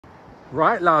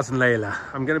Right, Lars and Layla,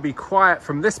 I'm going to be quiet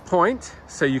from this point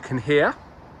so you can hear.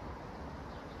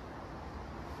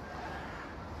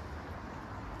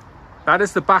 That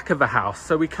is the back of the house.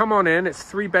 So we come on in, it's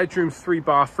 3 bedrooms, 3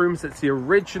 bathrooms. It's the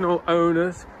original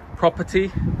owner's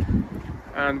property.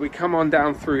 And we come on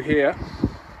down through here.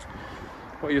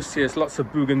 What you'll see is lots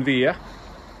of bougainvillea.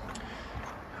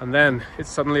 And then it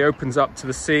suddenly opens up to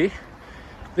the sea.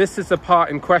 This is the part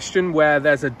in question where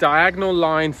there's a diagonal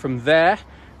line from there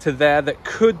to there that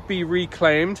could be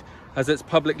reclaimed as it's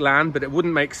public land, but it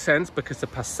wouldn't make sense because the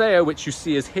paseo, which you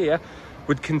see is here,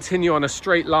 would continue on a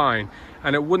straight line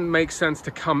and it wouldn't make sense to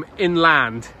come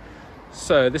inland.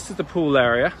 So this is the pool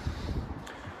area.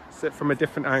 Sit from a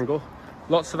different angle.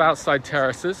 Lots of outside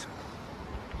terraces.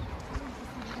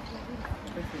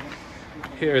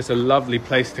 Here is a lovely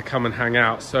place to come and hang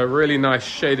out. So a really nice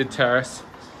shaded terrace.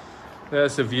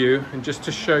 There's the view. And just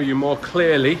to show you more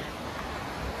clearly,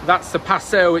 that's the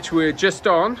paseo which we're just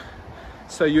on.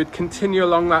 So you'd continue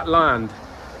along that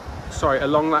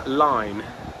along that line.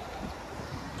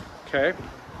 Okay,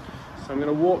 so I'm going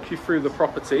to walk you through the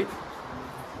property.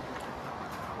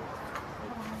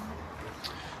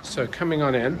 So coming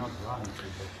on in,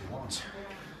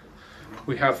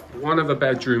 we have one of the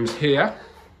bedrooms here.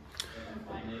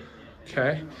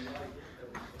 Okay,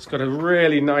 it's got a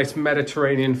really nice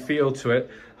Mediterranean feel to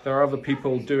it. There are other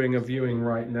people doing a viewing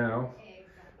right now.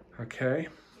 Okay,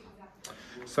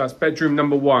 so that's bedroom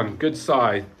number 1, good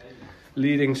side,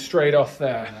 leading straight off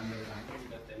there.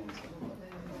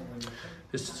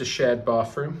 This is a shared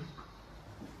bathroom.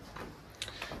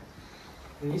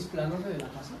 Here's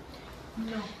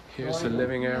the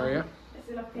living area.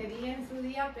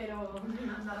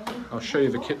 I'll show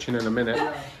you the kitchen in a minute.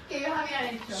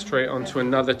 Straight onto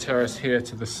another terrace here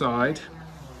to the side.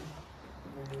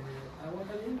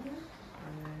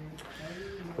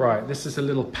 Right, this is a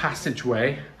little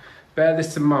passageway. Bear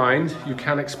this in mind, you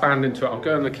can expand into it. I'll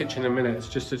go in the kitchen in a minute, it's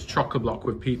just a chock-a-block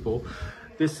with people.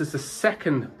 This is the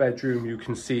second bedroom you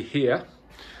can see here.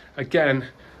 Again,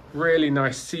 really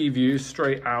nice sea view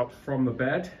straight out from the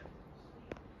bed.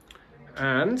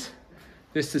 And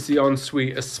this is the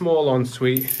ensuite, a small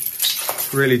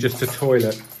ensuite, really just a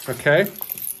toilet, okay?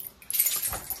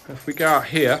 If we go out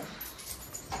here,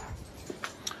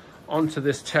 onto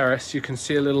this terrace, you can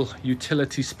see a little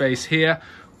utility space here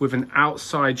with an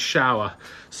outside shower.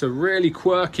 So really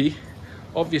quirky.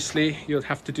 Obviously, you'll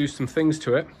have to do some things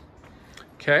to it.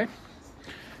 Okay,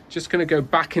 just going to go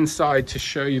back inside to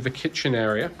show you the kitchen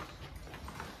area.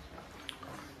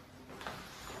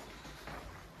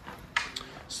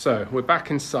 So we're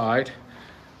back inside.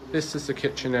 This is the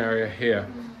kitchen area here.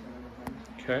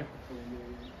 Okay.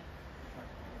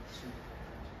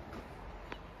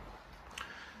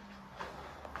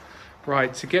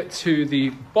 Right, to get to the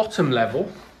bottom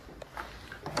level,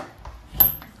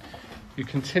 you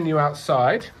continue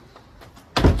outside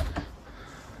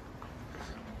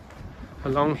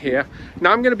along here.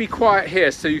 Now I'm going to be quiet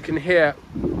here so you can hear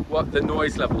what the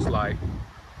noise level's like.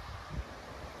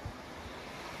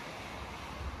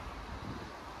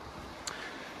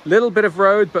 Little bit of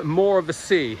road, but more of the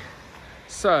sea.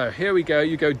 So here we go.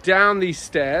 You go down these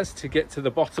stairs to get to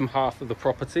the bottom half of the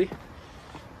property.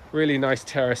 Really nice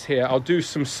terrace here. I'll do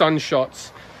some sun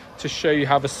shots to show you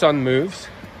how the sun moves.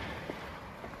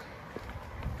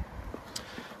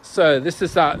 So this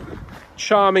is that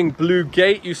charming blue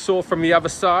gate you saw from the other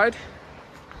side.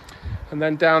 And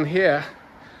then down here,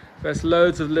 there's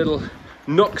loads of little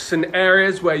nooks and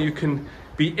areas where you can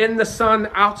be in the sun,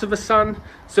 out of the sun.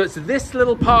 So it's this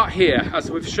little part here, as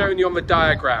we've shown you on the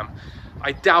diagram.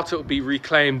 I doubt it will be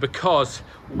reclaimed because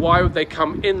why would they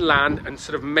come inland and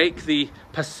sort of make the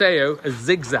paseo a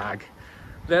zigzag?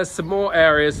 There's some more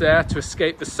areas there to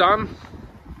escape the sun.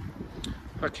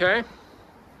 Okay.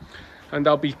 And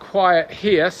I'll be quiet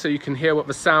here so you can hear what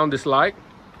the sound is like.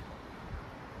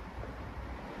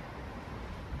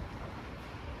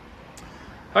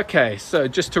 Okay, so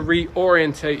just to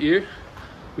reorientate you,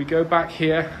 we go back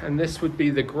here and this would be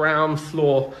the ground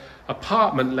floor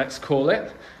apartment, let's call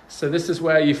it. So this is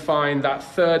where you find that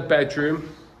 3rd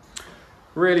bedroom.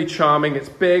 Really charming, it's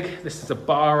big. This is a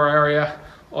bar area.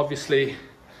 Obviously,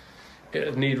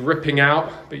 it'd need ripping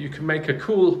out, but you can make a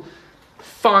cool,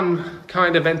 fun,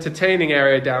 kind of entertaining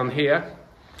area down here.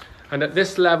 And at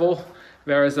this level,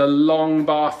 there is a long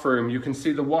bathroom. You can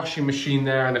see the washing machine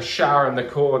there and a shower in the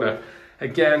corner.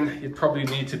 Again, you'd probably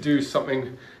need to do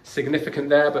something significant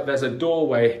there, but there's a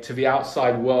doorway to the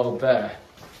outside world there.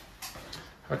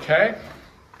 Okay.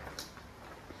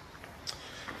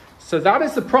 So that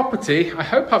is the property. I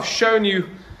hope I've shown you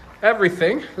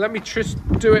everything. Let me just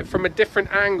do it from a different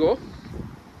angle.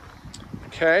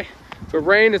 Okay, The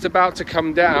rain is about to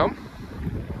come down.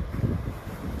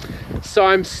 So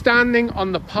I'm standing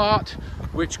on the part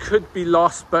which could be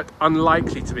lost but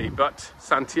unlikely to be, but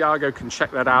Santiago can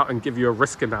check that out and give you a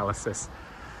risk analysis.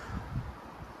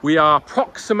 We are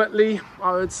approximately,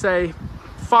 I would say,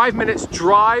 5 minutes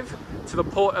drive to the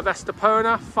port of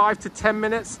Estepona, 5 to 10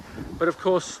 minutes, but of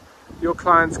course your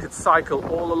clients could cycle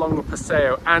all along the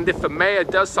Paseo, and if the mayor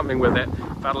does something with it,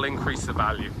 that'll increase the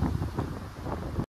value.